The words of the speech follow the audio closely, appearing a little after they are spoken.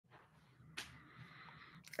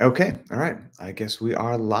Okay, all right. I guess we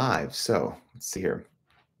are live. So let's see here.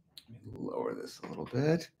 Let me lower this a little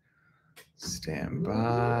bit. Stand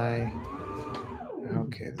by.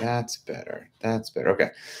 Okay, that's better. That's better. Okay.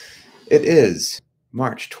 It is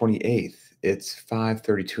March 28th. It's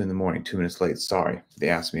 5:32 in the morning, 2 minutes late. Sorry, they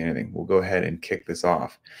asked me anything. We'll go ahead and kick this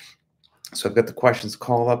off. So I've got the questions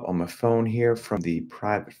called up on my phone here from the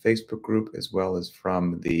private Facebook group as well as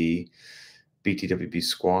from the BTWB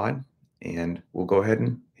squad. And we'll go ahead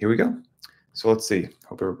and here we go. So let's see.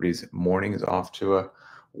 Hope everybody's morning is off to a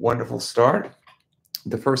wonderful start.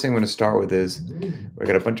 The first thing I'm going to start with is we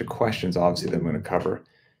got a bunch of questions, obviously, that I'm going to cover.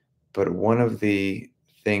 But one of the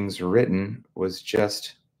things written was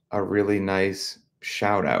just a really nice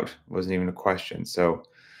shout out. It wasn't even a question. So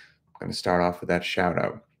I'm going to start off with that shout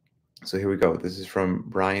out. So here we go. This is from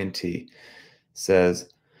Brian T. Says,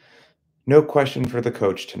 no question for the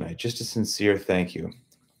coach tonight. Just a sincere thank you.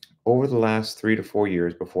 Over the last 3 to 4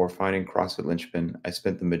 years before finding CrossFit Linchpin, I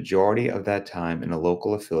spent the majority of that time in a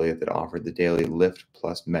local affiliate that offered the daily Lift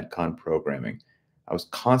plus Metcon programming. I was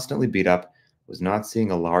constantly beat up, was not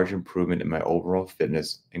seeing a large improvement in my overall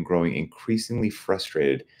fitness, and growing increasingly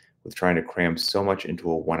frustrated with trying to cram so much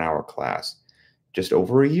into a 1-hour class. Just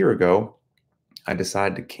over a year ago, I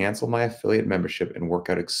decided to cancel my affiliate membership and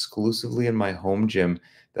work out exclusively in my home gym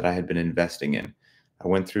that I had been investing in. I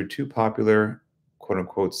went through 2 popular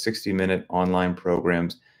quote-unquote 60-minute online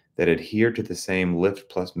programs that adhere to the same Lift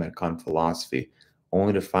plus Metcon philosophy,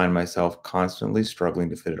 only to find myself constantly struggling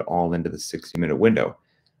to fit it all into the 60-minute window.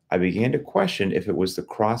 I began to question if it was the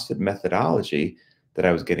CrossFit methodology that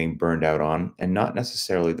I was getting burned out on and not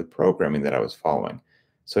necessarily the programming that I was following.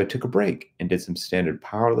 So I took a break and did some standard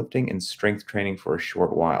powerlifting and strength training for a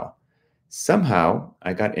short while. Somehow,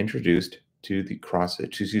 I got introduced to the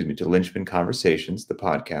to Linchpin Conversations, the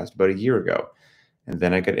podcast, about a year ago. And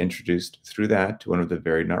then I got introduced through that to one of the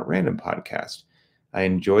Very Not Random podcasts. I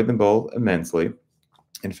enjoyed them both immensely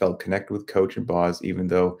and felt connected with Coach and Boz, even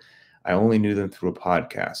though I only knew them through a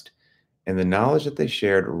podcast. And the knowledge that they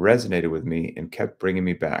shared resonated with me and kept bringing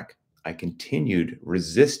me back. I continued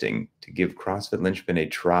resisting to give CrossFit Linchpin a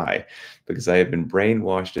try because I had been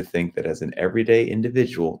brainwashed to think that as an everyday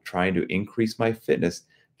individual trying to increase my fitness,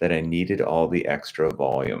 that I needed all the extra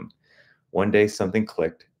volume. One day something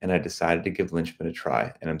clicked and I decided to give Linchpin a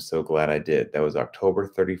try, and I'm so glad I did. That was October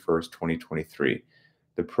 31st, 2023.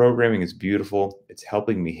 The programming is beautiful. It's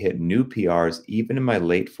helping me hit new PRs even in my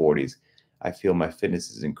late 40s. I feel my fitness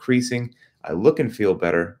is increasing. I look and feel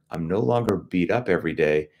better. I'm no longer beat up every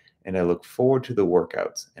day, and I look forward to the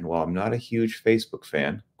workouts. And while I'm not a huge Facebook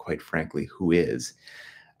fan, quite frankly, who is,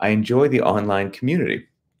 I enjoy the online community.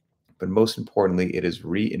 But most importantly, it has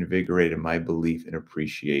reinvigorated my belief and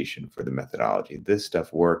appreciation for the methodology. This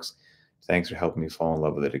stuff works. Thanks for helping me fall in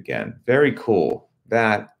love with it again. Very cool.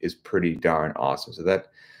 That is pretty darn awesome. So that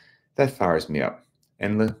fires me up.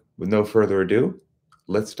 And with no further ado,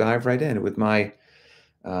 let's dive right in with my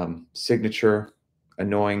signature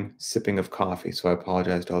annoying sipping of coffee. So I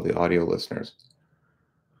apologize to all the audio listeners.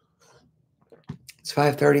 It's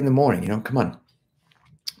 5:30 in the morning, come on.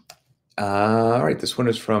 All right, this one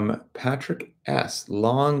is from Patrick S.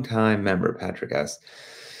 Longtime member, Patrick S.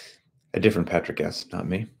 A different Patrick S., not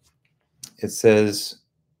me. It says,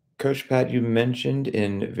 Coach Pat, you mentioned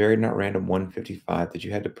in Very Not Random 155 that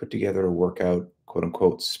you had to put together a workout, quote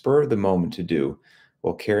unquote, spur of the moment to do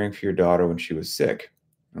while caring for your daughter when she was sick.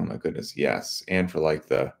 Oh my goodness, yes. And for like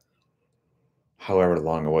the however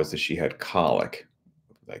long it was that she had colic,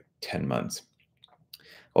 like 10 months.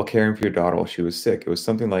 While caring for your daughter while she was sick. It was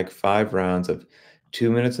something like 5 rounds of 2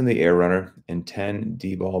 minutes in the air runner and 10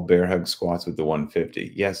 D-ball bear hug squats with the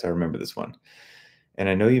 150. Yes, I remember this one. And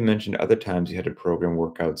I know you mentioned other times you had to program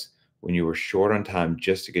workouts when you were short on time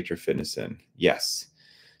just to get your fitness in. Yes.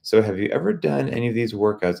 So have you ever done any of these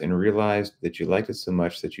workouts and realized that you liked it so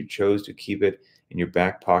much that you chose to keep it in your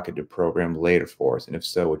back pocket to program later for us? And if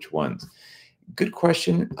so, which ones? Good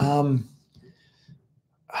question.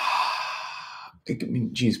 I mean,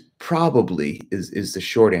 geez, probably is the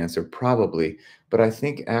short answer, probably. But I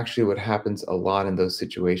think actually what happens a lot in those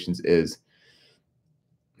situations is,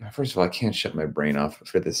 first of all, I can't shut my brain off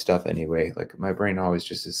for this stuff anyway. Like my brain always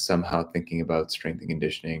just is somehow thinking about strength and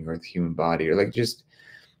conditioning or the human body or like just,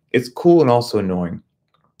 it's cool and also annoying.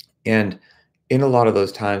 And in a lot of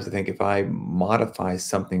those times, I think if I modify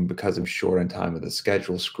something because I'm short on time or the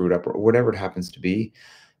schedule screwed up or whatever it happens to be,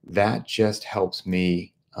 that just helps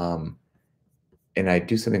me. And I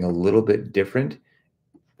do something a little bit different,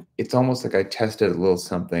 it's almost like I tested a little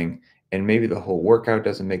something and maybe the whole workout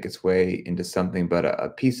doesn't make its way into something, but a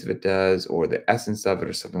piece of it does, or the essence of it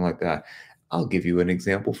or something like that. I'll give you an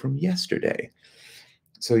example from yesterday.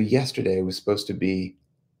 So yesterday was supposed to be,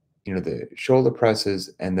 the shoulder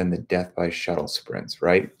presses and then the death by shuttle sprints,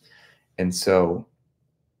 right? And so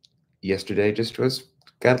yesterday just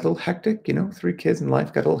got a little hectic, 3 kids in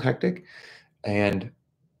life got a little hectic. And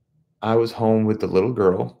I was home with the little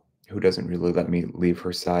girl who doesn't really let me leave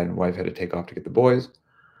her side, and wife had to take off to get the boys.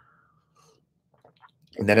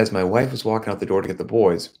 And then as my wife was walking out the door to get the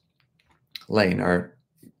boys, Lane, our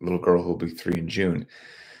little girl who will be 3 in June,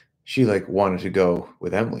 she like wanted to go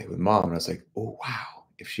with Emily, with mom. And I was like, oh wow,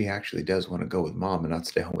 if she actually does want to go with mom and not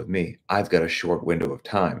stay home with me, I've got a short window of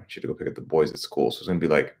time. She had to go pick up the boys at school. So it's gonna be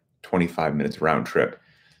like 25 minutes round trip.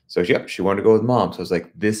 So yep, she wanted to go with mom. So I was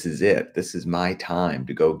like, this is it. This is my time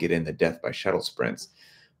to go get in the death by shuttle sprints,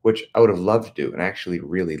 which I would have loved to do and actually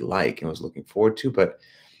really like and was looking forward to. But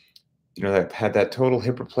I've had that total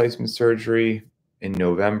hip replacement surgery in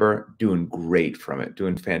November, doing great from it,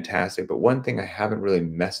 doing fantastic. But one thing I haven't really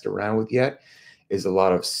messed around with yet is a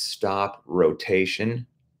lot of stop rotation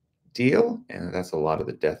deal. And that's a lot of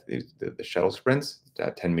the shuttle sprints,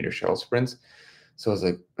 10-meter shuttle sprints. So I was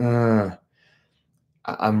like,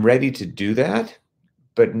 I'm ready to do that,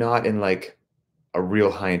 but not in like a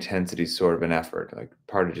real high intensity sort of an effort. Like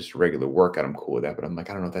part of just a regular workout, I'm cool with that. But I'm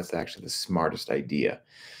like, I don't know if that's actually the smartest idea.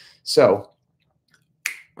 So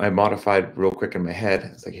I modified real quick in my head.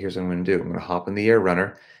 It's like, here's what I'm going to do. I'm going to hop in the air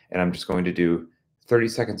runner and I'm just going to do 30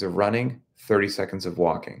 seconds of running, 30 seconds of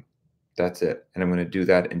walking. That's it. And I'm going to do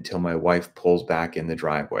that until my wife pulls back in the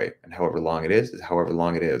driveway. And however long it is however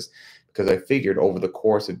long it is. Because I figured over the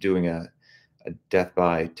course of doing a death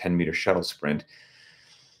by 10-meter shuttle sprint,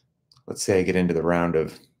 let's say I get into the round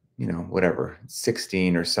of, whatever,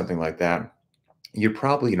 16 or something like that, you're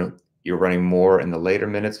probably, you're running more in the later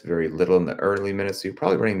minutes, very little in the early minutes. So you're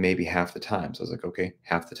probably running maybe half the time. So I was like, okay,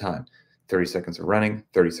 half the time, 30 seconds of running,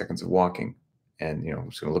 30 seconds of walking. And, I'm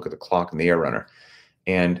just going to look at the clock in the air runner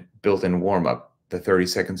and built-in warm-up. The 30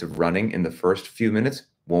 seconds of running in the first few minutes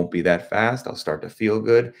won't be that fast. I'll start to feel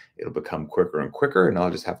good. It'll become quicker and quicker, and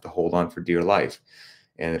I'll just have to hold on for dear life.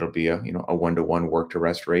 And it'll be a 1-to-1 work to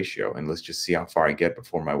rest ratio. And let's just see how far I get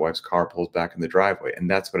before my wife's car pulls back in the driveway. And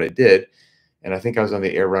that's what I did. And I think I was on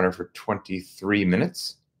the air runner for 23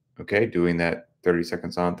 minutes, okay, doing that 30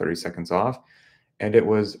 seconds on, 30 seconds off. And it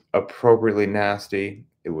was appropriately nasty.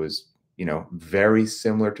 It was, very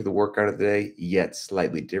similar to the workout of the day, yet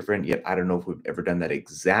slightly different. Yet I don't know if we've ever done that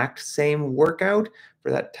exact same workout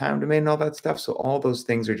for that time domain and all that stuff. So all those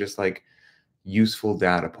things are just like useful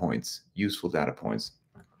data points,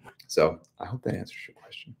 So I hope that answers your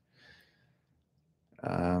question.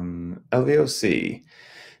 LVOC.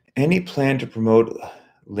 Any plan to promote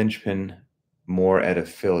Linchpin more at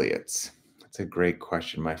affiliates? That's a great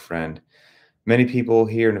question, my friend. Many people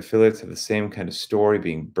here in affiliates have the same kind of story,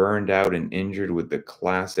 being burned out and injured with the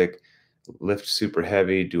classic lift super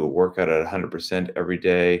heavy, do a workout at 100% every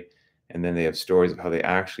day, and then they have stories of how they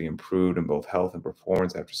actually improved in both health and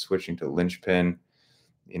performance after switching to Linchpin,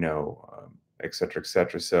 et cetera, et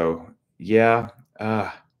cetera. So yeah,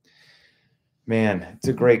 man, it's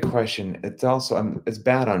a great question. It's also, it's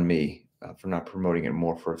bad on me for not promoting it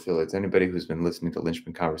more for affiliates. Anybody who's been listening to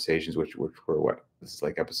Linchpin Conversations, which were what? This is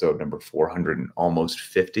like episode number 400 and almost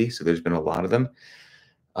 50. So there's been a lot of them.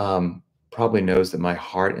 Probably knows that my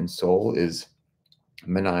heart and soul is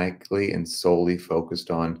maniacally and solely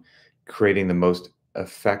focused on creating the most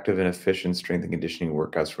effective and efficient strength and conditioning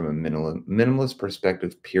workouts from a minimalist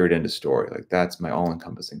perspective, period, end of story. Like that's my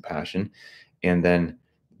all-encompassing passion. And then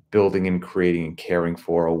building and creating and caring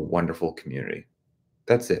for a wonderful community.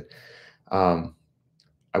 That's it.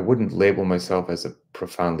 I wouldn't label myself as a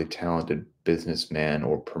profoundly talented businessman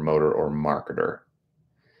or promoter or marketer.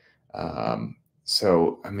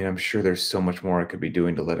 So, I mean, I'm sure there's so much more I could be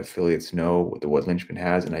doing to let affiliates know what Linchpin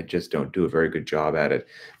has, and I just don't do a very good job at it.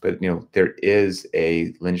 But, there is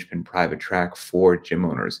a Linchpin private track for gym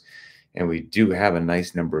owners, and we do have a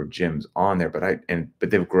nice number of gyms on there, but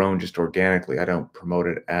they've grown just organically. I don't promote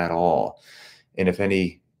it at all. And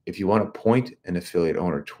if you want to point an affiliate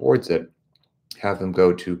owner towards it, have them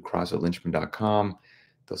go to CrossFitLinchpin.com.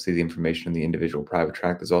 They'll see the information in the individual private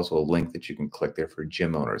track. There's also a link that you can click there for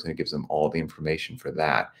gym owners, and it gives them all the information for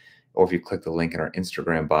that. Or if you click the link in our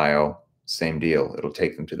Instagram bio, same deal. It'll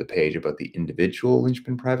take them to the page about the individual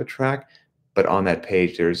Linchpin private track. But on that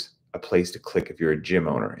page, there's a place to click if you're a gym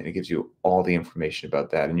owner, and it gives you all the information about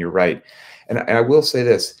that. And you're right. And I will say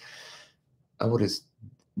this, what is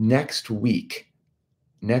next week,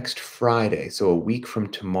 next Friday, so a week from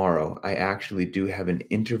tomorrow, I actually do have an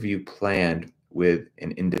interview planned with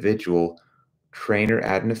an individual trainer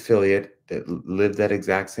at an affiliate that lived that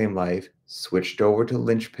exact same life, switched over to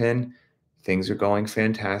Linchpin things are going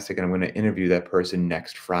fantastic. And I'm going to interview that person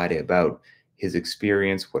next Friday about his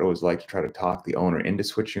experience, what it was like to try to talk the owner into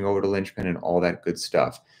switching over to Linchpin and all that good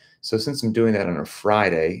stuff. So since I'm doing that on a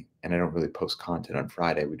Friday, and I don't really post content on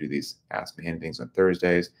Friday, we do these Ask Me Anythings on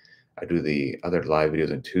Thursdays. I do the other live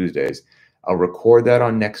videos on Tuesdays. I'll record that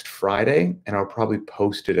on next Friday, and I'll probably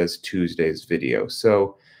post it as Tuesday's video.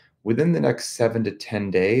 So within the next 7 to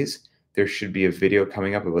 10 days, there should be a video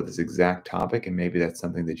coming up about this exact topic, and maybe that's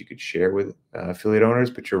something that you could share with affiliate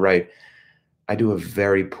owners. But you're right. I do a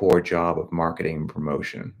very poor job of marketing and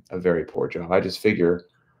promotion, a very poor job. I just figure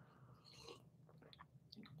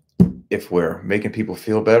if we're making people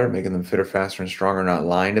feel better, making them fitter, faster, and stronger, not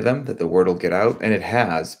lying to them, that the word will get out. And it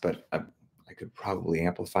has, but I could probably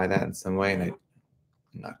amplify that in some way, and I'm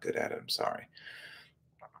not good at it. I'm sorry.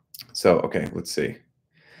 So, okay, let's see.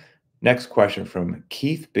 Next question from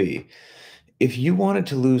Keith B. If you wanted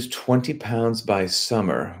to lose 20 pounds by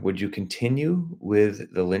summer, would you continue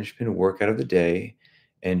with the Linchpin workout of the day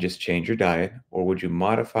and just change your diet, or would you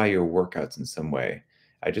modify your workouts in some way?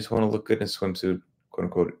 I just want to look good in a swimsuit, quote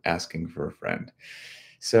unquote, asking for a friend.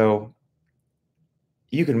 So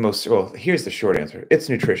you can well, here's the short answer. It's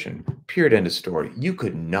nutrition, period, end of story. You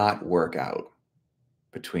could not work out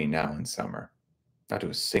between now and summer, not do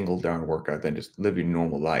a single darn workout, then just live your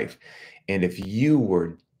normal life. And if you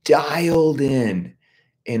were dialed in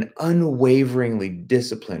and unwaveringly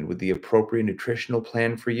disciplined with the appropriate nutritional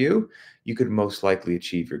plan for you, you could most likely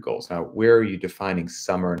achieve your goals. Now, where are you defining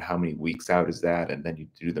summer and how many weeks out is that? And then you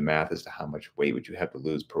do the math as to how much weight would you have to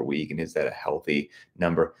lose per week, and is that a healthy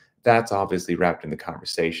number? That's obviously wrapped in the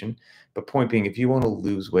conversation. But point being, if you want to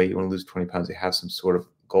lose weight, you want to lose 20 pounds, you have some sort of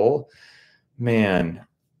goal, man,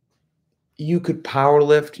 you could power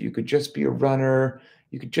lift, you could just be a runner,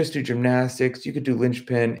 you could just do gymnastics, you could do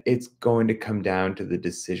Linchpin. It's going to come down to the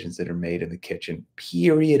decisions that are made in the kitchen.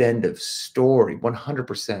 Period. End of story.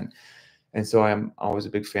 100%. And so I'm always a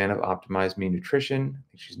big fan of Optimize Me Nutrition. I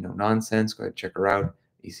think she's no nonsense. Go ahead and check her out.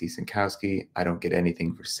 E.C. Sinkowski. I don't get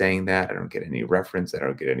anything for saying that. I don't get any reference. I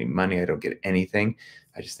don't get any money. I don't get anything.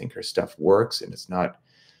 I just think her stuff works, and it's not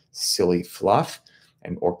silly fluff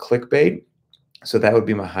or clickbait. So that would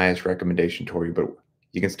be my highest recommendation, Tori. But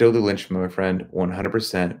you can still do Linchpin, my friend,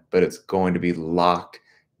 100%, but it's going to be locked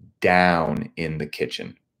down in the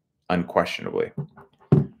kitchen, unquestionably.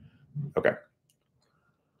 Okay.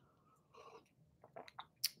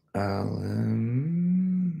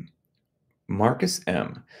 Marcus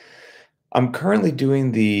M. I'm currently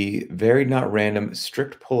doing the Very Not Random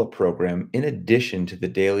strict pull-up program in addition to the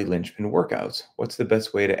daily Linchpin workouts. What's the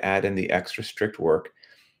best way to add in the extra strict work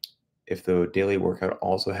if the daily workout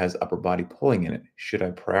also has upper body pulling in it? Should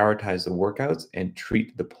I prioritize the workouts and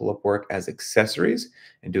treat the pull-up work as accessories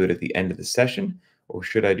and do it at the end of the session? Or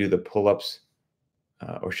should I do the pull-ups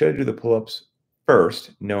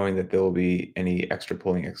first, knowing that there will be any extra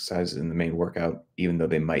pulling exercises in the main workout, even though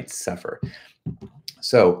they might suffer?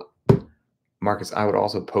 So, Marcus, I would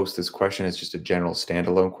also post this question as just a general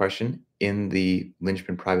standalone question in the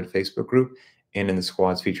Linchpin private Facebook group and in the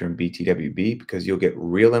squads featuring BTWB, because you'll get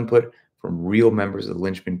real input from real members of the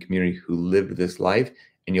Linchpin community who lived this life,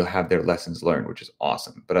 and you'll have their lessons learned, which is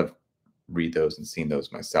awesome. But I've read those and seen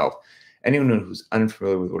those myself. Anyone who's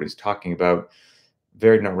unfamiliar with what he's talking about,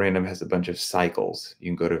 Very Not Random has a bunch of cycles. You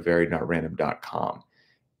can go to verynnotrandom.com.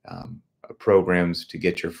 Programs to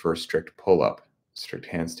get your first strict pull-up, strict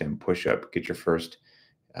handstand push-up, get your first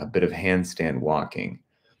bit of handstand walking,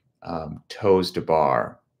 toes to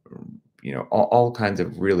bar, all kinds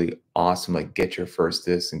of really awesome, like get your first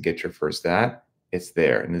this and get your first that. It's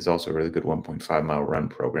there. And there's also a really good 1.5-mile run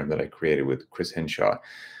program that I created with Chris Henshaw.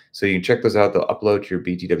 So you can check those out. They'll upload to your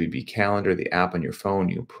BTWB calendar, the app on your phone.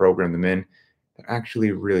 You can program them in. They're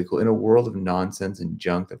actually really cool. In a world of nonsense and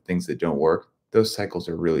junk, of things that don't work, those cycles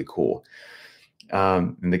are really cool.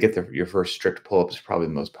 And they get your first strict pull-up is probably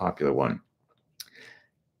the most popular one.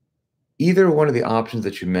 Either one of the options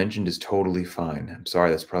that you mentioned is totally fine. I'm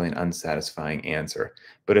sorry, that's probably an unsatisfying answer.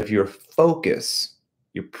 But if your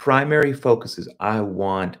primary focus is, I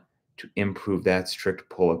want to improve that strict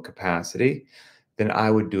pull-up capacity, then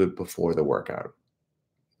I would do it before the workout.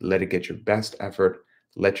 Let it get your best effort.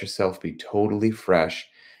 Let yourself be totally fresh.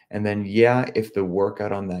 And then, if the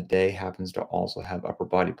workout on that day happens to also have upper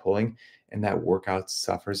body pulling, and that workout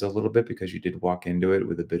suffers a little bit because you did walk into it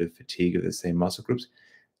with a bit of fatigue of the same muscle groups,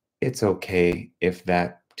 it's okay if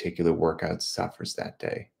that particular workout suffers that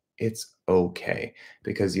day. It's okay,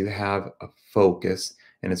 because you have a focus,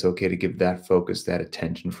 and it's okay to give that focus that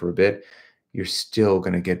attention for a bit. You're still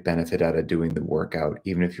going to get benefit out of doing the workout,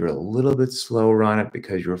 even if you're a little bit slower on it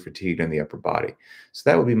because you're fatigued in the upper body. So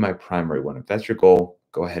that would be my primary one. If that's your goal,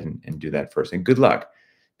 go ahead and do that first. And good luck.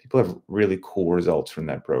 People have really cool results from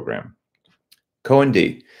that program. Cohen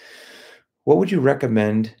D, what would you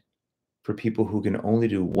recommend for people who can only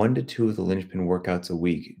do 1 to 2 of the Linchpin workouts a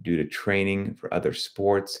week due to training for other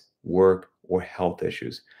sports, work, or health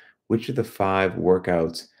issues? Which of the 5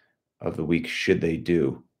 workouts of the week should they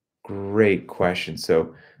do? Great question.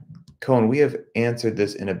 So, Cohen, we have answered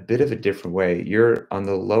this in a bit of a different way. You're on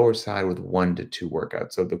the lower side with 1 to 2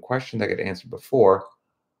 workouts. So the question that got answered before,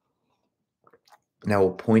 now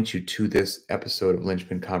will point you to this episode of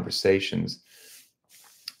Linchpin Conversations,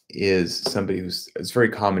 is somebody it's very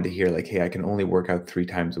common to hear like, hey, I can only work out 3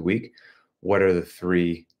 times a week. What are the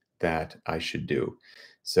 3 that I should do?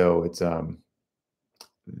 So it's the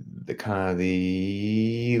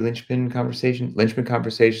Linchpin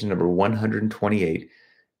Conversation number 128.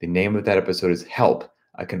 The name of that episode is Help,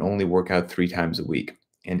 I Can Only Work Out 3 times a week.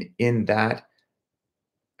 And in that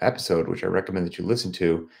episode, which I recommend that you listen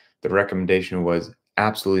to, the recommendation was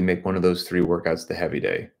absolutely make one of those 3 workouts the heavy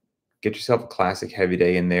day. Get yourself a classic heavy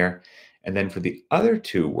day in there. And then for the other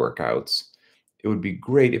 2 workouts, it would be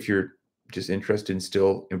great if you're just interested in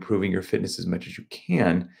still improving your fitness as much as you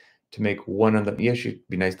can to make one of them. Yes, it'd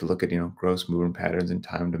be nice to look at, gross movement patterns and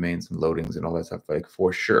time domains and loadings and all that stuff, like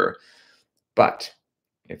for sure. But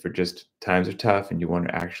if you're just times are tough and you want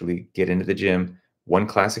to actually get into the gym, one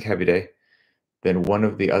classic heavy day, then one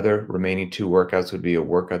of the other remaining 2 workouts would be a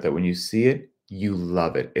workout that when you see it, you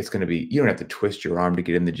love it. It's going to be, you don't have to twist your arm to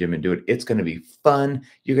get in the gym and do it. It's going to be fun.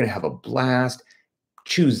 You're going to have a blast.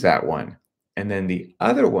 Choose that one. And then the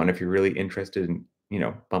other one, if you're really interested in,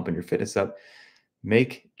 bumping your fitness up,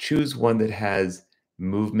 choose one that has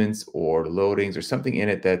movements or loadings or something in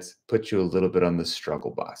it that's puts you a little bit on the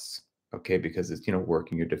struggle bus. Okay. Because it's,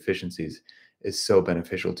 working your deficiencies is so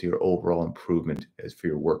beneficial to your overall improvement as for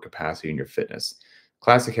your work capacity and your fitness.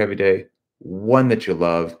 Classic heavy day, one that you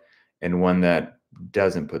love, and one that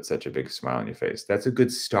doesn't put such a big smile on your face. That's a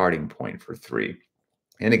good starting point for 3.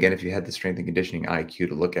 And again, if you had the strength and conditioning IQ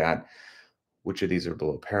to look at which of these are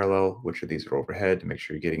below parallel, which of these are overhead to make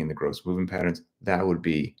sure you're getting in the gross movement patterns, that would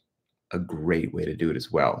be a great way to do it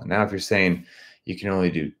as well. Now, if you're saying you can only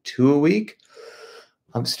do 2 a week,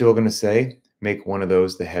 I'm still going to say make one of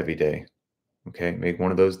those the heavy day. Okay, make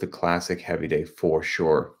one of those the classic heavy day for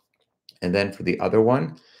sure. And then for the other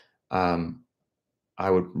one, I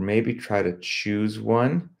would maybe try to choose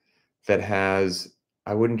one that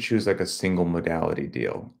I wouldn't choose like a single modality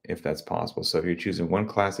deal if that's possible. So if you're choosing one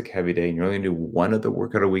classic heavy day and you're only going to do one of the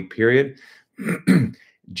workout a week period,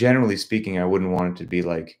 generally speaking, I wouldn't want it to be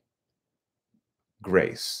like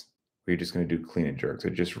Grace, where you're just going to do clean and jerks,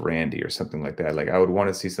 or just Randy or something like that. Like I would want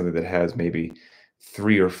to see something that has maybe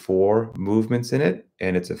 3 or 4 movements in it,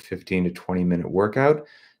 and it's a 15 to 20-minute workout,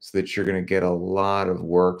 so that you're going to get a lot of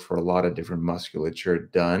work for a lot of different musculature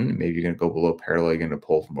done. Maybe you're going to go below parallel, you're going to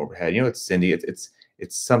pull from overhead. It's Cindy. It's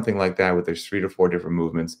something like that, where there's 3 to 4 different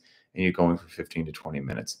movements, and you're going for 15 to 20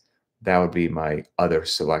 minutes. That would be my other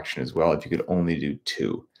selection as well, if you could only do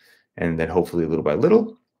 2. And then hopefully little by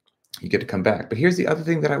little, you get to come back. But here's the other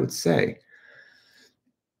thing that I would say.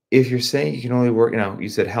 If you're saying you can only work, you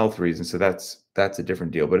said health reasons, so that's a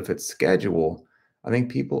different deal. But if it's schedule, I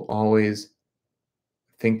think people always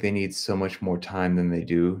think they need so much more time than they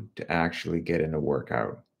do to actually get in a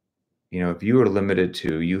workout. If you were limited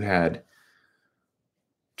to, you had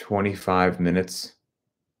 25 minutes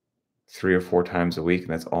 3 or 4 times a week, and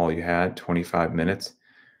that's all you had, 25 minutes,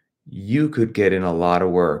 you could get in a lot of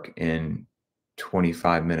work in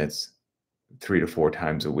 25 minutes 3 to 4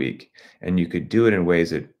 times a week. And you could do it in ways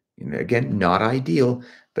that, again, not ideal,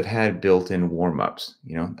 but had built-in warm-ups,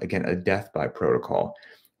 again, a death by protocol.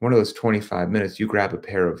 One of those 25 minutes, you grab a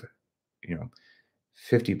pair of,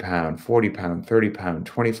 50-pound, 40-pound, 30-pound,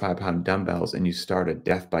 25-pound dumbbells, and you start a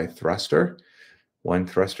death by thruster. 1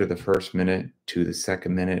 thruster the first minute, 2 the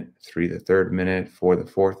second minute, 3 the third minute, 4 the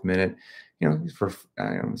fourth minute. For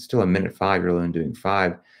still a minute 5, you're only doing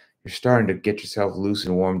 5. You're starting to get yourself loose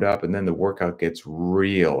and warmed up, and then the workout gets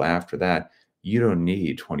real after that. You don't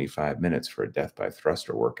need 25 minutes for a death by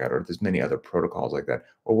thruster workout, or there's many other protocols like that.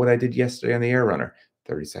 Or what I did yesterday on the air runner,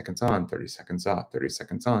 30 seconds on, 30 seconds off, 30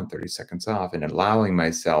 seconds on, 30 seconds off, and allowing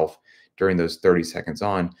myself during those 30 seconds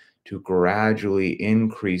on to gradually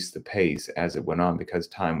increase the pace as it went on because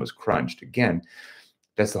time was crunched. Again,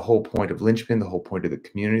 that's the whole point of Linchpin, the whole point of the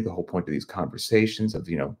community, the whole point of these conversations of,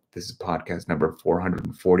 this is podcast number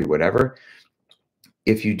 440, whatever.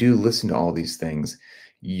 If you do listen to all these things,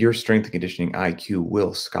 your strength and conditioning IQ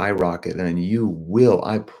will skyrocket, and then you will,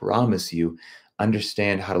 I promise you,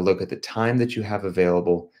 understand how to look at the time that you have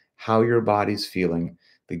available, how your body's feeling,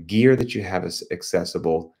 the gear that you have is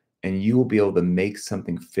accessible, and you will be able to make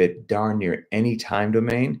something fit darn near any time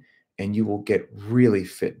domain, and you will get really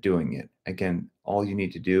fit doing it. Again, all you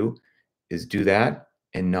need to do is do that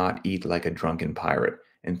and not eat like a drunken pirate,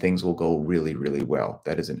 and things will go really, really well.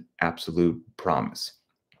 That is an absolute promise.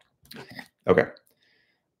 Okay,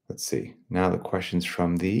 let's see. Now the questions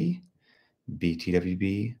from the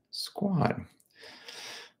BTWB squad.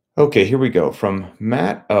 Okay, here we go. From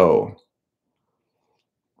Matt O.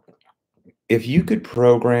 If you could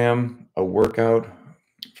program a workout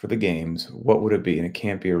for the games, what would it be? And it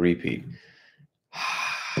can't be a repeat.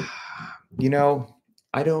 You know,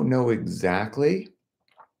 I don't know exactly,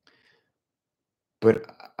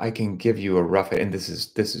 but I can give you a rough, and this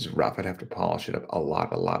is rough. I'd have to polish it up a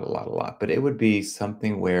lot. But it would be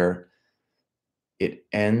something where it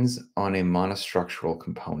ends on a monostructural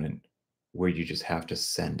component where you just have to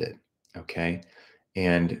send it, okay?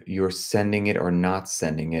 And you're sending it or not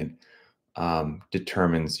sending it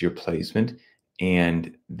determines your placement,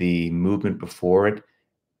 and the movement before it,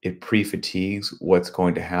 it pre-fatigues what's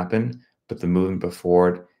going to happen, but the movement before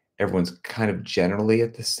it, everyone's kind of generally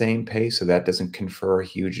at the same pace, so that doesn't confer a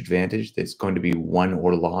huge advantage. It's going to be won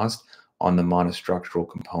or lost on the monostructural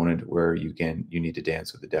component where you need to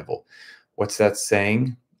dance with the devil. What's that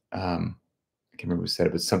saying? I can't remember who said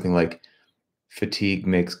it, but something like fatigue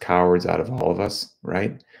makes cowards out of all of us,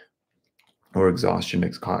 right? Or exhaustion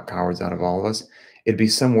makes cowards out of all of us. It'd be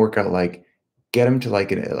some workout like get them to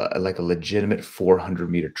like a legitimate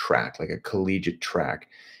 400-meter track, like a collegiate track,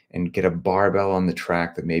 and get a barbell on the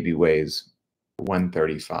track that maybe weighs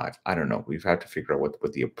 135. I don't know. We've had to figure out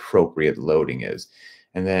what the appropriate loading is.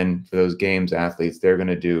 And then for those games athletes, they're going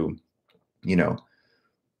to do,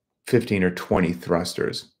 15 or 20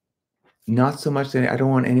 thrusters. Not so much that I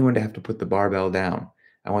don't want anyone to have to put the barbell down.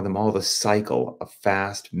 I want them all to cycle a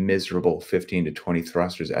fast, miserable 15 to 20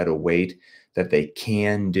 thrusters at a weight that they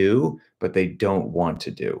can do, but they don't want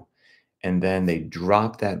to do. And then they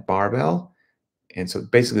drop that barbell. And so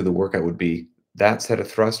basically the workout would be that set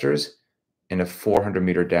of thrusters and a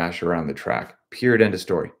 400-meter dash around the track. Period, end of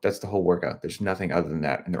story. That's the whole workout. There's nothing other than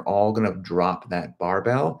that. And they're all going to drop that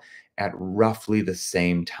barbell at roughly the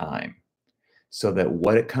same time. So that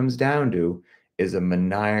what it comes down to is a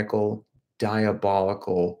maniacal,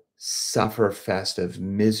 diabolical sufferfest of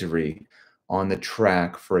misery on the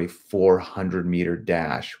track for a 400-meter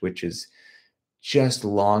dash, which is just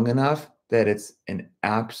long enough that it's an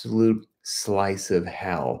absolute slice of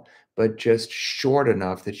hell, but just short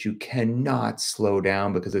enough that you cannot slow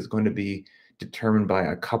down because it's going to be determined by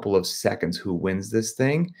a couple of seconds who wins this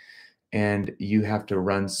thing. And you have to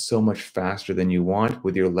run so much faster than you want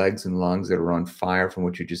with your legs and lungs that are on fire from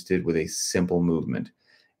what you just did with a simple movement.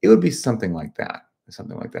 It would be something like that.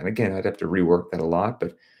 Something like that. Again, I'd have to rework that a lot,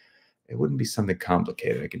 but it wouldn't be something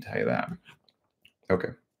complicated, I can tell you that. Okay.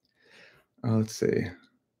 Let's see.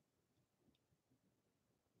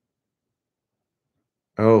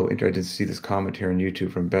 Oh, interesting to see this comment here on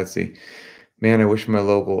YouTube from Betsy. Man, I wish my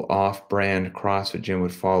local off-brand CrossFit gym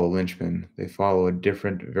would follow Linchpin. They follow a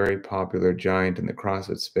different, very popular giant in the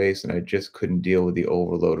CrossFit space, and I just couldn't deal with the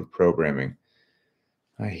overload of programming.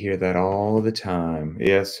 I hear that all the time.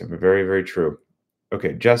 Yes, very, very true.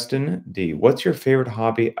 Okay, Justin D. What's your favorite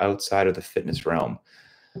hobby outside of the fitness realm?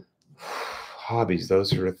 Hobbies,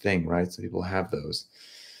 those are a thing, right? Some people have those.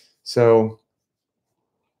 So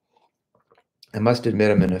I must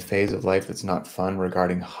admit I'm in a phase of life that's not fun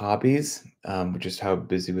regarding hobbies, just how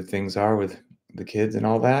busy with things are with the kids and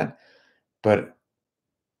all that. But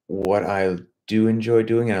what I do enjoy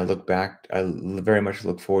doing, and very much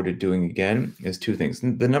look forward to doing again, is two things.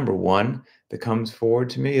 The number one that comes forward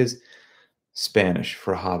to me is Spanish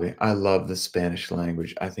for a hobby. I love the Spanish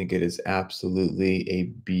language. I think it is absolutely a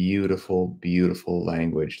beautiful, beautiful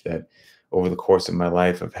language that over the course of my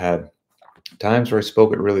life I've had times where I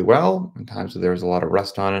spoke it really well and times where there was a lot of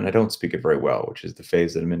rust on it. And I don't speak it very well, which is the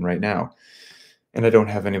phase that I'm in right now. And I don't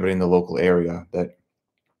have anybody in the local area that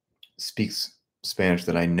speaks Spanish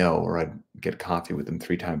that I know, or I'd get coffee with them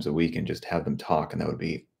 3 times a week and just have them talk, and that would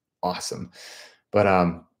be awesome. But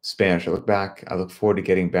Spanish, I look forward to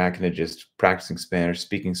getting back into just practicing Spanish,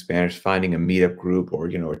 speaking Spanish, finding a meetup group or,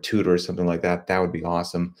 a tutor or something like that. That would be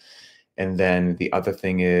awesome. And then the other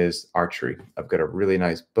thing is archery. I've got a really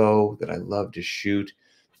nice bow that I love to shoot.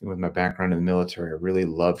 And with my background in the military, I really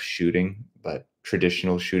love shooting, but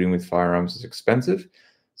traditional shooting with firearms is expensive.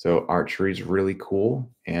 So archery is really cool.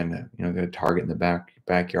 And, I've got a target in the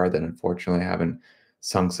backyard that unfortunately I haven't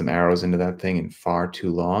sunk some arrows into that thing in far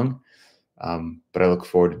too long. But I look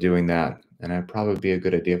forward to doing that. And it'd probably be a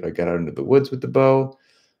good idea if I got out into the woods with the bow,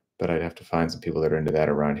 but I'd have to find some people that are into that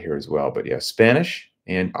around here as well. But yeah, Spanish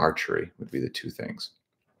and archery would be the two things.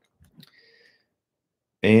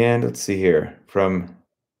 And let's see here from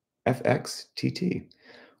FXTT.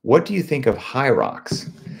 What do you think of Hyrox?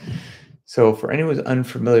 So, for anyone who's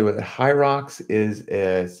unfamiliar with it, Hyrox is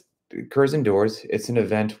it occurs indoors. It's an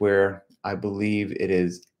event where I believe it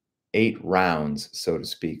is 8 rounds, so to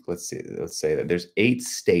speak. Let's see. Let's say that there's 8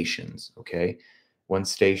 stations. Okay, one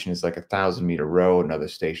station is like 1,000 meter row. Another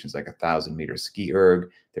station is like 1,000 meter ski erg.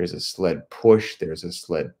 There's a sled push. There's a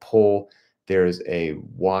sled pull. There's a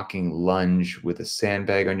walking lunge with a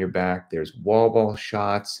sandbag on your back. There's wall ball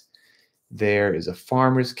shots. There is a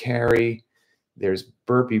farmer's carry. There's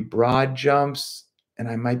burpee broad jumps, and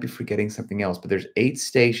I might be forgetting something else, but there's 8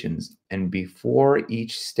 stations, and before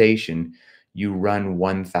each station, you run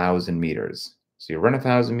 1,000 meters. So you run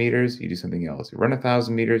 1,000 meters, you do something else. You run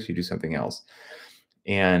 1,000 meters, you do something else.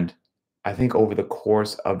 And I think over the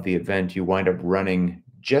course of the event, you wind up running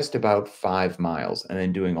just about 5 miles and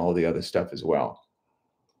then doing all the other stuff as well.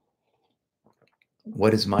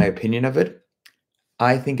 What is my opinion of it?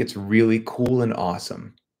 I think it's really cool and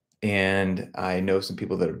awesome. And I know some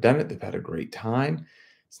people that have done it. They've had a great time.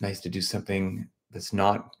 It's nice to do something that's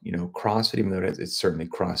not, CrossFit, even though it's certainly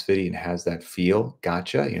CrossFit and has that feel.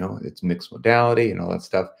 Gotcha. It's mixed modality and all that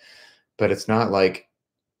stuff. But it's not like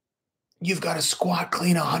you've got to squat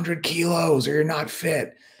clean 100 kilos or you're not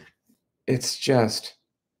fit. It's just,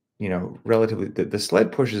 relatively, the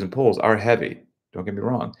sled pushes and pulls are heavy. Don't get me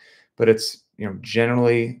wrong. But it's,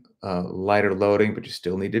 generally lighter loading, but you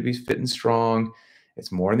still need to be fit and strong.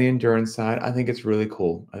 It's more on the endurance side. I think it's really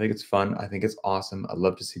cool. I think it's fun. I think it's awesome. I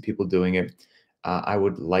love to see people doing it. I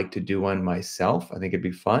would like to do one myself. I think it'd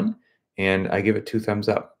be fun. And I give it 2 thumbs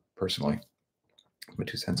up personally. My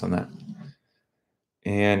 2 cents on that.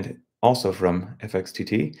 And also from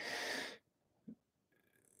FXTT,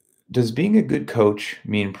 does being a good coach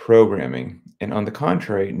mean programming? And on the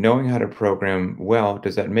contrary, knowing how to program well,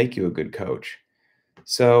 does that make you a good coach?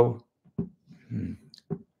 So,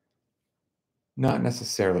 not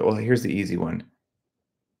necessarily. Well, here's the easy one.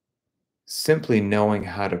 Simply knowing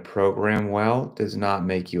how to program well does not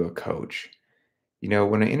make you a coach.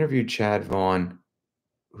 When I interviewed Chad Vaughn,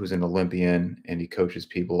 who's an Olympian and he coaches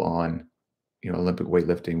people on, Olympic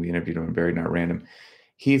weightlifting, we interviewed him on Very Not Random.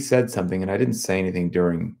 He said something, and I didn't say anything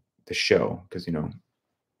during the show because,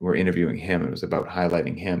 we're interviewing him. It was about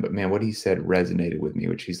highlighting him. But man, what he said resonated with me,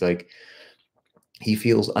 which he's like, he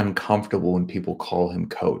feels uncomfortable when people call him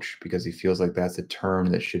coach because he feels like that's a term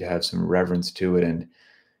that should have some reverence to it. And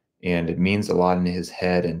it means a lot in his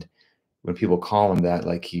head. And when people call him that,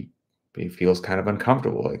 like he feels kind of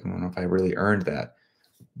uncomfortable. Like, I don't know if I really earned that.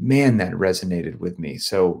 Man, that resonated with me.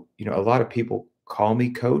 So, a lot of people call me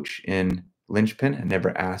coach in Linchpin. I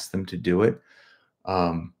never asked them to do it.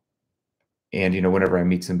 And, whenever I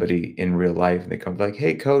meet somebody in real life and they come like,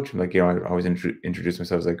 hey, coach, I'm like, I always introduce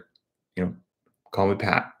myself as like, call me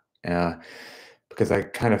Pat. Because I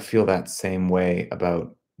kind of feel that same way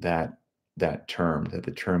about that term, that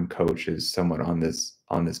the term coach is somewhat on this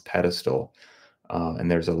pedestal.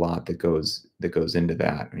 And there's a lot that goes into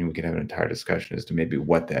that. I mean, we can have an entire discussion as to maybe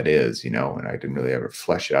what that is, and I didn't really ever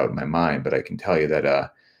flesh it out in my mind, but I can tell you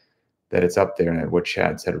that that it's up there, and what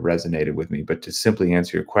Chad said resonated with me. But to simply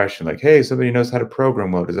answer your question, like, hey, somebody knows how to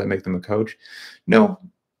program well, does that make them a coach? No,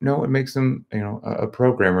 it makes them, a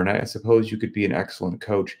programmer. And I suppose you could be an excellent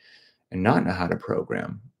coach and not know how to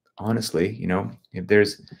program. Honestly, if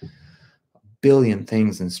there's a billion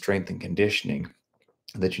things in strength and conditioning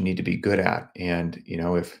that you need to be good at. And,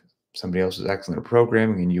 if somebody else is excellent at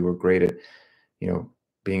programming and you were great at,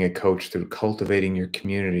 being a coach through cultivating your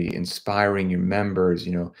community, inspiring your members,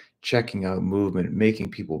 checking out movement,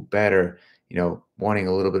 making people better, wanting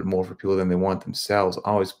a little bit more for people than they want themselves,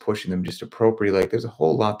 always pushing them just appropriately. Like there's a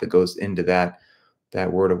whole lot that goes into that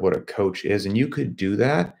word of what a coach is. And you could do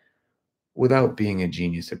that without being a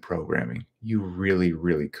genius at programming. You really,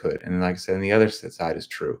 really could. And like I said, and the other side is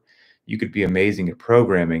true. You could be amazing at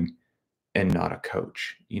programming and not a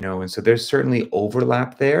coach, and so there's certainly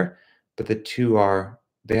overlap there, but the two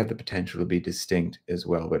they have the potential to be distinct as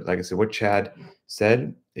well. But like I said, what Chad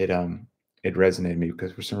said, it resonated with me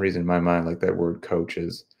because for some reason in my mind, like that word coach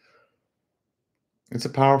it's a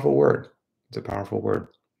powerful word. It's a powerful word.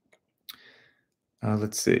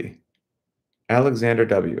 Let's see. Alexander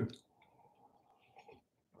W.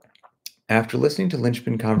 After listening to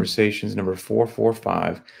Linchpin Conversations number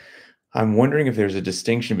 445, I'm wondering if there's a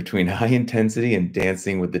distinction between high intensity and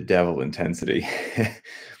dancing with the devil intensity.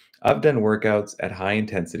 I've done workouts at high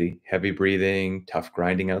intensity, heavy breathing, tough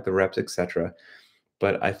grinding out the reps, etc.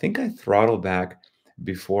 But I think I throttle back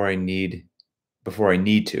before I need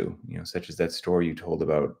to, such as that story you told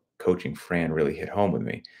about coaching Fran really hit home with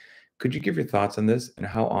me. Could you give your thoughts on this and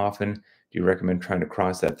how often do you recommend trying to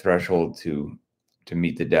cross that threshold to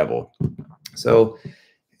meet the devil? So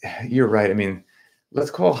you're right. I mean,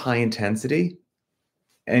 let's call high intensity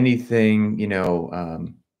anything,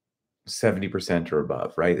 70% or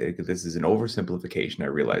above, right? This is an oversimplification. I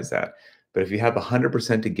realize that. But if you have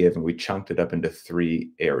 100% to give, and we chunked it up into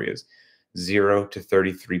 3 areas, 0 to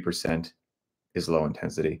 33% is low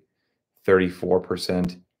intensity,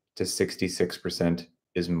 34% to 66%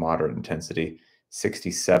 is moderate intensity,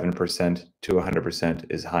 67% to 100%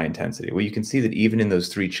 is high intensity. Well, you can see that even in those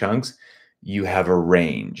 3 chunks, you have a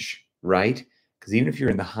range, right? Because even if you're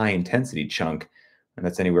in the high intensity chunk, and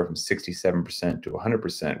that's anywhere from 67% to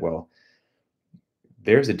 100%, well,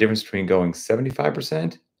 there's a difference between going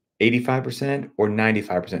 75%, 85%, or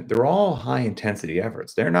 95%. They're all high intensity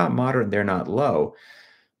efforts. They're not moderate, they're not low,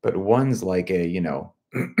 but one's like a,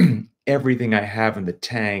 everything I have in the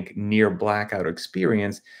tank near blackout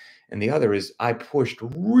experience. And the other is I pushed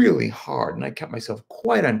really hard and I kept myself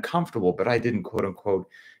quite uncomfortable, but I didn't quote unquote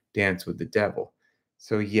dance with the devil.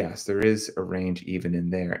 So yes, there is a range even in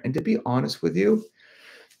there. And to be honest with you,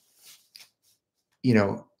 you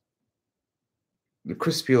know,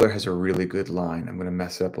 Chris Spieler has a really good line. I'm going to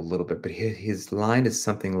mess it up a little bit, but his line is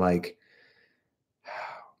something like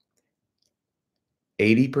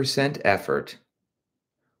 80% effort,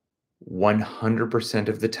 100%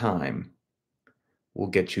 of the time will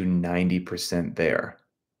get you 90% there.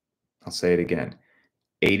 I'll say it again.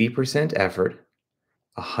 80% effort,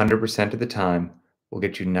 100% of the time will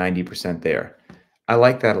get you 90% there. I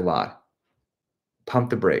like that a lot.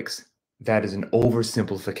 Pump the brakes. That is an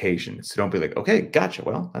oversimplification. So don't be like, okay, gotcha.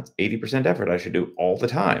 Well, that's 80% effort I should do all the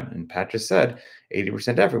time. And Pat just said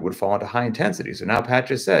 80% effort would fall into high intensity. So now Pat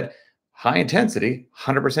just said high intensity,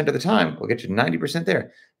 100% of the time will get you 90%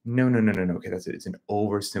 there. No, no, no, no, no. Okay, that's it. It's an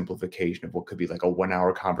oversimplification of what could be like a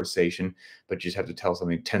 1-hour conversation, but you just have to tell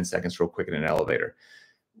something 10 seconds real quick in an elevator.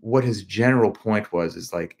 What his general point was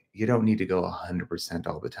is like, you don't need to go 100%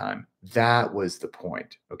 all the time. That was the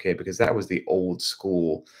point, okay? Because that was the old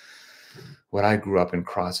school, what I grew up in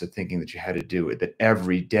CrossFit thinking that you had to do it, that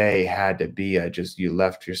every day had to be you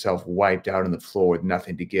left yourself wiped out on the floor with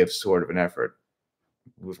nothing to give sort of an effort.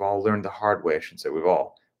 We've all learned the hard way, I should say.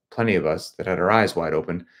 Plenty of us that had our eyes wide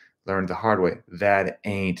open, learned the hard way. That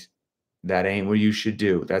ain't what you should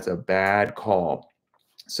do. That's a bad call.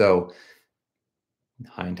 So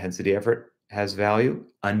high intensity effort has value,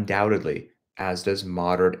 undoubtedly, as does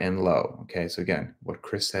moderate and low. Okay, so again, what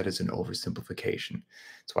Chris said is an oversimplification.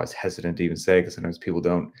 That's why I was hesitant to even say, because sometimes people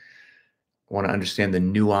don't want to understand the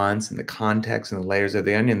nuance and the context and the layers of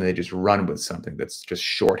the onion. They just run with something that's just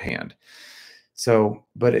shorthand. So,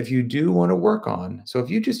 but if you do want to work on, so if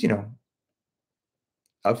you just,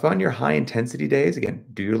 if on your high intensity days, again,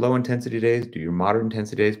 do your low intensity days, do your moderate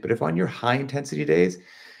intensity days, but if on your high intensity days,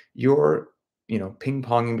 you're,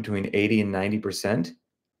 ping-ponging between 80 and 90%,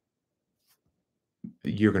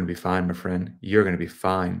 you're going to be fine, my friend. You're going to be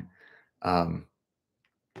fine.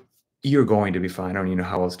 You're going to be fine. I don't even know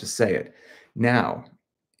how else to say it. Now,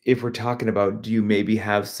 if we're talking about, do you maybe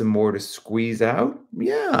have some more to squeeze out?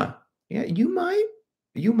 Yeah. Yeah, you might.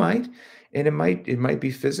 You might. And it might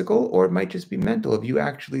be physical, or it might just be mental of you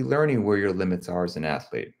actually learning where your limits are as an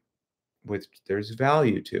athlete, which there's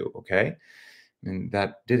value to, okay? And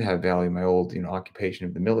that did have value in my old, occupation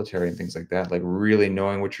of the military and things like that, like really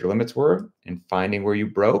knowing what your limits were and finding where you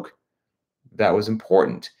broke. That was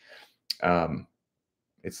important.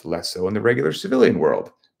 It's less so in the regular civilian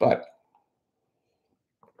world. But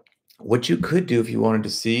what you could do if you wanted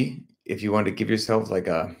to give yourself like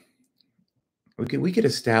we could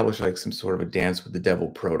establish like some sort of a dance with the devil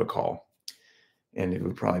protocol. And it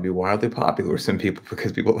would probably be wildly popular with some people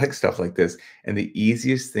because people like stuff like this. And the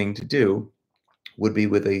easiest thing to do would be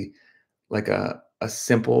with a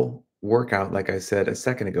simple workout, like I said a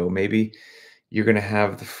second ago. Maybe you're going to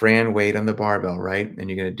have the Fran weight on the barbell, right? And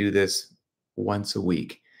you're going to do this once a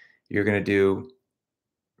week. You're going to do,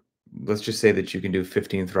 let's just say that you can do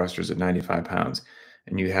 15 thrusters at 95 pounds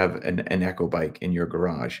and you have an echo bike in your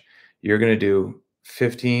garage. You're going to do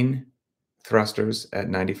 15 thrusters at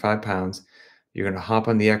 95 pounds. You're going to hop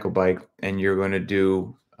on the echo bike and you're going to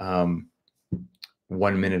do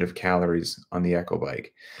 1 minute of calories on the echo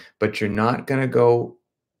bike, but you're not going to go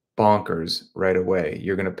bonkers right away.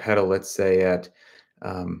 You're going to pedal, let's say at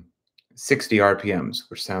 60 RPMs,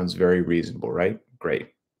 which sounds very reasonable, right?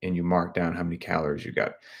 Great. And you mark down how many calories you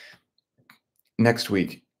got. Next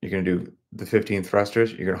week, you're going to do the 15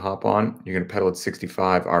 thrusters. You're going to hop on. You're going to pedal at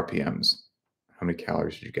 65 RPMs. How many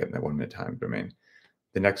calories did you get in that 1 minute time domain?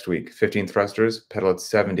 The next week, 15 thrusters, pedal at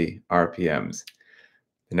 70 RPMs.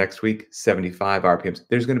 The next week, 75 RPMs.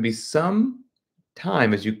 There's going to be some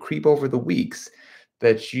time, as you creep over the weeks,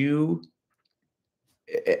 that you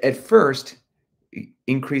at first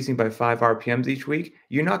increasing by 5 RPMs each week,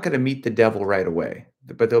 you're not going to meet the devil right away.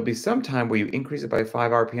 But there'll be some time where you increase it by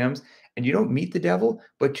 5 RPMs and you don't meet the devil,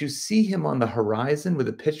 but you see him on the horizon with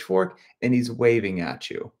a pitchfork and he's waving at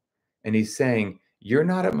you. And he's saying, "You're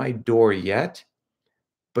not at my door yet,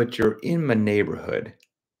 but you're in my neighborhood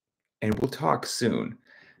and we'll talk soon."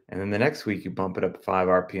 And then the next week you bump it up 5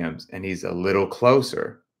 RPMs and he's a little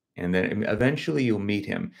closer. And then eventually you'll meet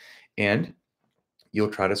him. And you'll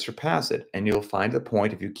try to surpass it. And you'll find the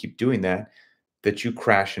point, if you keep doing that, that you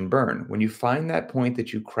crash and burn. When you find that point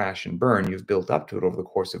that you crash and burn, you've built up to it over the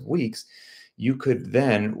course of weeks, you could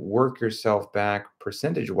then work yourself back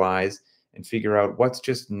percentage-wise and figure out what's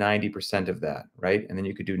just 90% of that, right? And then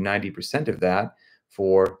you could do 90% of that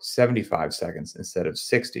for 75 seconds instead of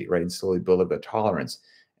 60, right? And slowly build up a tolerance,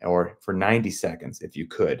 or for 90 seconds if you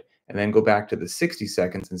could. And then go back to the 60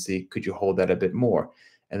 seconds and see, could you hold that a bit more?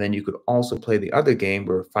 And then you could also play the other game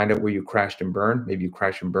where find out where you crashed and burned. Maybe you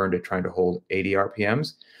crashed and burned at trying to hold 80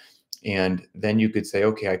 RPMs. And then you could say,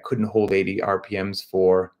 okay, I couldn't hold 80 RPMs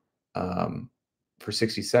for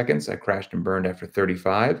 60 seconds. I crashed and burned after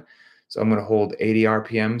 35. So I'm going to hold 80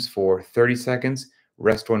 RPMs for 30 seconds,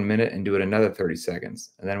 rest 1 minute, and do it another 30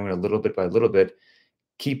 seconds. And then I'm going to little bit by little bit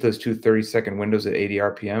keep those two 30-second windows at 80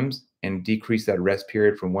 RPMs and decrease that rest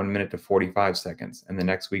period from 1 minute to 45 seconds. And the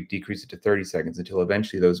next week, decrease it to 30 seconds until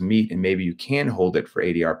eventually those meet and maybe you can hold it for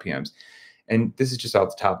 80 RPMs. And this is just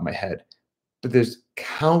off the top of my head, but there's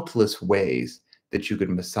countless ways that you could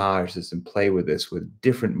massage this and play with this with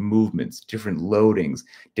different movements, different loadings,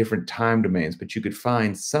 different time domains, but you could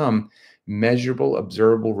find some measurable,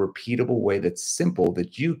 observable, repeatable way that's simple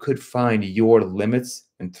that you could find your limits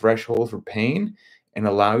and threshold for pain and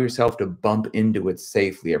allow yourself to bump into it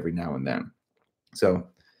safely every now and then. So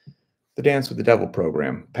the Dance with the Devil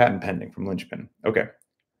program, patent pending from Linchpin. Okay.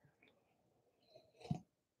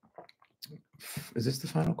 Is this the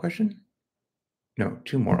final question? No,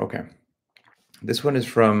 two more. Okay. This one is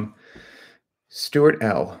from Stuart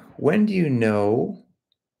L. When do you know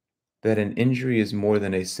that an injury is more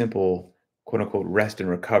than a simple, quote unquote, rest and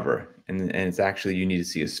recover, and it's actually you need to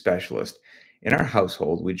see a specialist? In our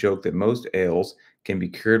household, we joke that most ails can be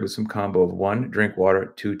cured with some combo of 1, drink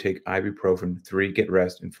water, 2, take ibuprofen, 3, get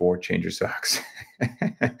rest, and 4, change your socks.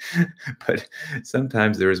 But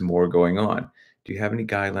sometimes there is more going on. Do you have any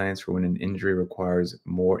guidelines for when an injury requires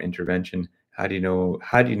more intervention? How do you know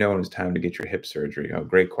when it's time to get your hip surgery? Oh,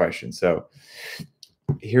 great question. So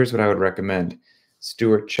here's what I would recommend.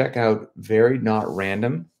 Stuart, check out Very Not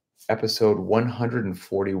Random, episode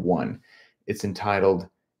 141. It's entitled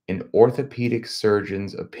An Orthopedic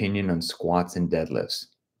Surgeon's Opinion on Squats and Deadlifts.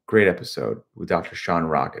 Great episode with Dr. Sean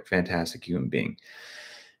Rocket, fantastic human being.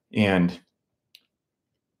 And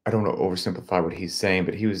I don't want to oversimplify what he's saying,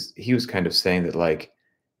 but he was kind of saying that, like,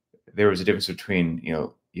 there was a difference between,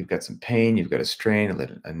 you've got some pain, you've got a strain,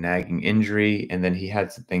 a nagging injury, and then he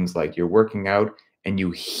had some things like you're working out and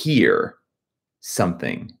you hear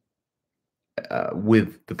something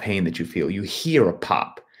with the pain that you feel. You hear a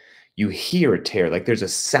pop, you hear a tear, like there's a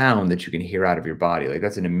sound that you can hear out of your body. Like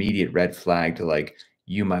that's an immediate red flag to, like,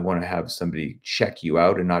 you might want to have somebody check you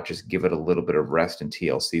out and not just give it a little bit of rest and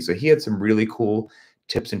TLC. So he had some really cool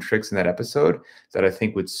tips and tricks in that episode that I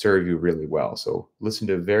think would serve you really well. So listen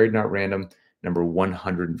to Very Not Random, number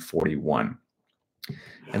 141.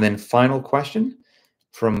 And then final question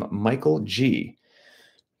from Michael G.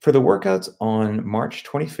 For the workouts on March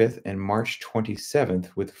 25th and March 27th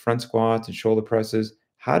with front squats and shoulder presses,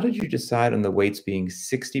 how did you decide on the weights being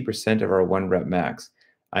 60% of our 1 rep max?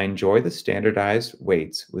 I enjoy the standardized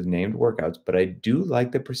weights with named workouts, but I do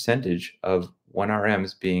like the percentage of 1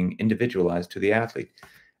 RMs being individualized to the athlete.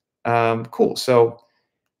 Cool. So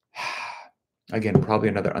again, probably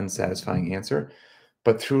another unsatisfying answer,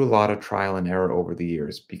 but through a lot of trial and error over the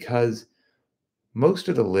years, because most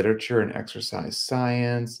of the literature in exercise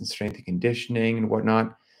science and strength and conditioning and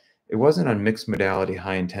whatnot, it wasn't on mixed modality,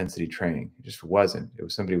 high intensity training. It just wasn't. It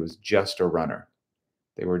was somebody who was just a runner.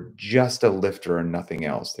 They were just a lifter and nothing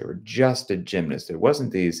else. They were just a gymnast. It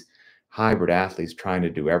wasn't these hybrid athletes trying to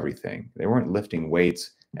do everything. They weren't lifting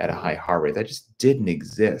weights at a high heart rate. That just didn't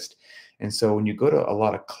exist. And so when you go to a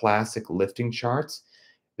lot of classic lifting charts,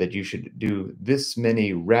 that you should do this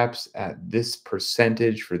many reps at this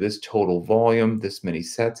percentage for this total volume, this many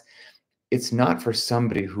sets, it's not for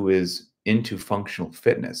somebody who is into functional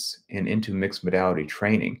fitness and into mixed modality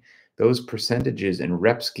training. Those percentages and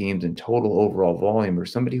rep schemes and total overall volume are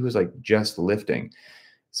somebody who's like just lifting.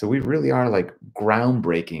 So we really are like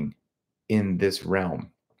groundbreaking in this realm.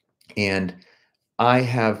 And I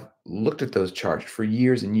have looked at those charts for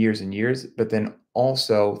years and years and years, but then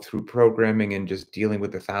also through programming and just dealing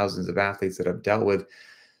with the thousands of athletes that I've dealt with,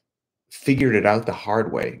 figured it out the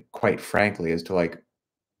hard way, quite frankly, as to like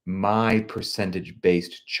my percentage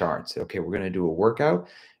based charts. Okay, we're going to do a workout,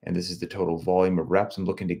 and this is the total volume of reps I'm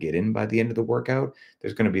looking to get in by the end of the workout.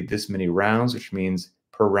 There's going to be this many rounds, which means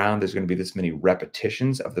per round, there's going to be this many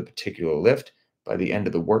repetitions of the particular lift. By the end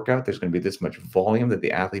of the workout, there's going to be this much volume that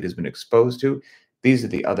the athlete has been exposed to. These are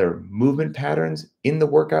the other movement patterns in the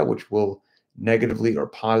workout, which will negatively or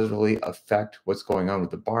positively affect what's going on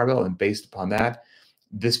with the barbell. And based upon that,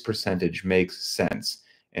 this percentage makes sense.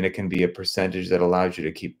 And it can be a percentage that allows you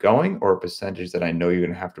to keep going, or a percentage that I know you're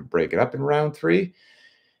going to have to break it up in round 3.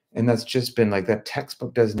 And that's just been like, that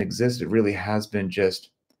textbook doesn't exist. It really has been just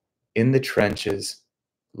in the trenches,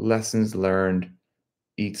 lessons learned,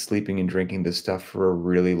 eat, sleeping, and drinking this stuff for a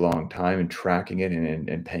really long time, and tracking it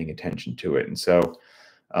and paying attention to it. And so,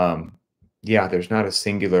 yeah, there's not a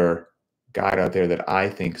singular guide out there that I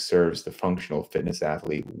think serves the functional fitness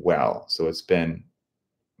athlete well. So it's been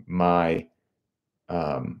my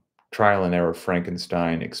trial and error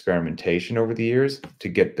Frankenstein experimentation over the years to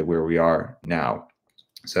get to where we are now.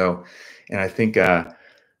 So, and I think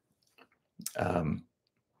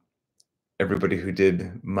everybody who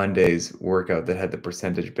did Monday's workout that had the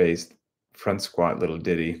percentage based front squat little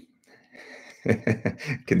ditty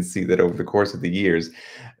can see that over the course of the years,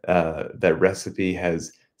 that recipe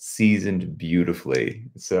has seasoned beautifully.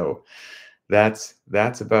 So that's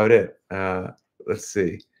about it. Let's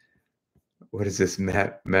see. What is this?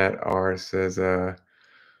 Matt R says,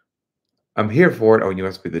 I'm here for it. Oh, you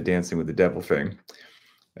must be the Dancing with the Devil thing.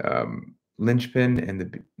 Linchpin and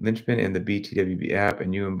the BTWB app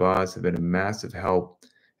and you and Boz have been a massive help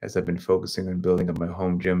as I've been focusing on building up my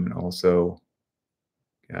home gym and also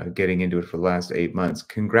getting into it for the last 8 months.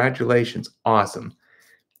 Congratulations. Awesome.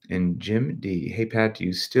 And Jim D. Hey, Pat, do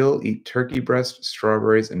you still eat turkey breast,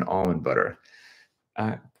 strawberries, and almond butter?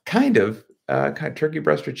 Kind of turkey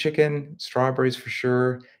breast or chicken, strawberries for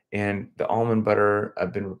sure. And the almond butter,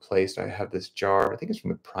 I've been replaced. I have this jar, I think it's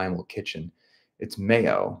from the Primal Kitchen. It's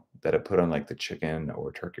mayo that I put on like the chicken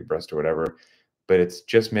or turkey breast or whatever, but it's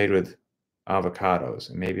just made with avocados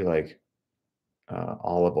and maybe like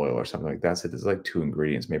olive oil or something like that. So there's like 2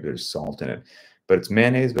 ingredients. Maybe there's salt in it, but it's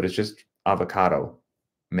mayonnaise, but it's just avocado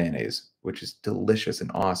mayonnaise, which is delicious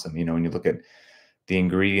and awesome. You know, when you look at the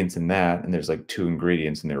ingredients in that, and there's like 2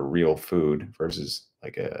 ingredients and they're real food versus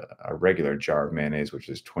like a regular jar of mayonnaise, which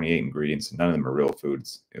is 28 ingredients and none of them are real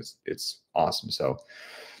foods. It's awesome. So,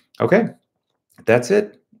 okay, that's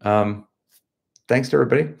it. Thanks to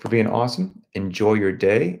everybody for being awesome. Enjoy your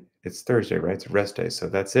day. It's Thursday, right? It's a rest day. So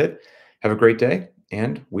that's it. Have a great day,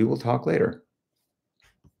 and we will talk later.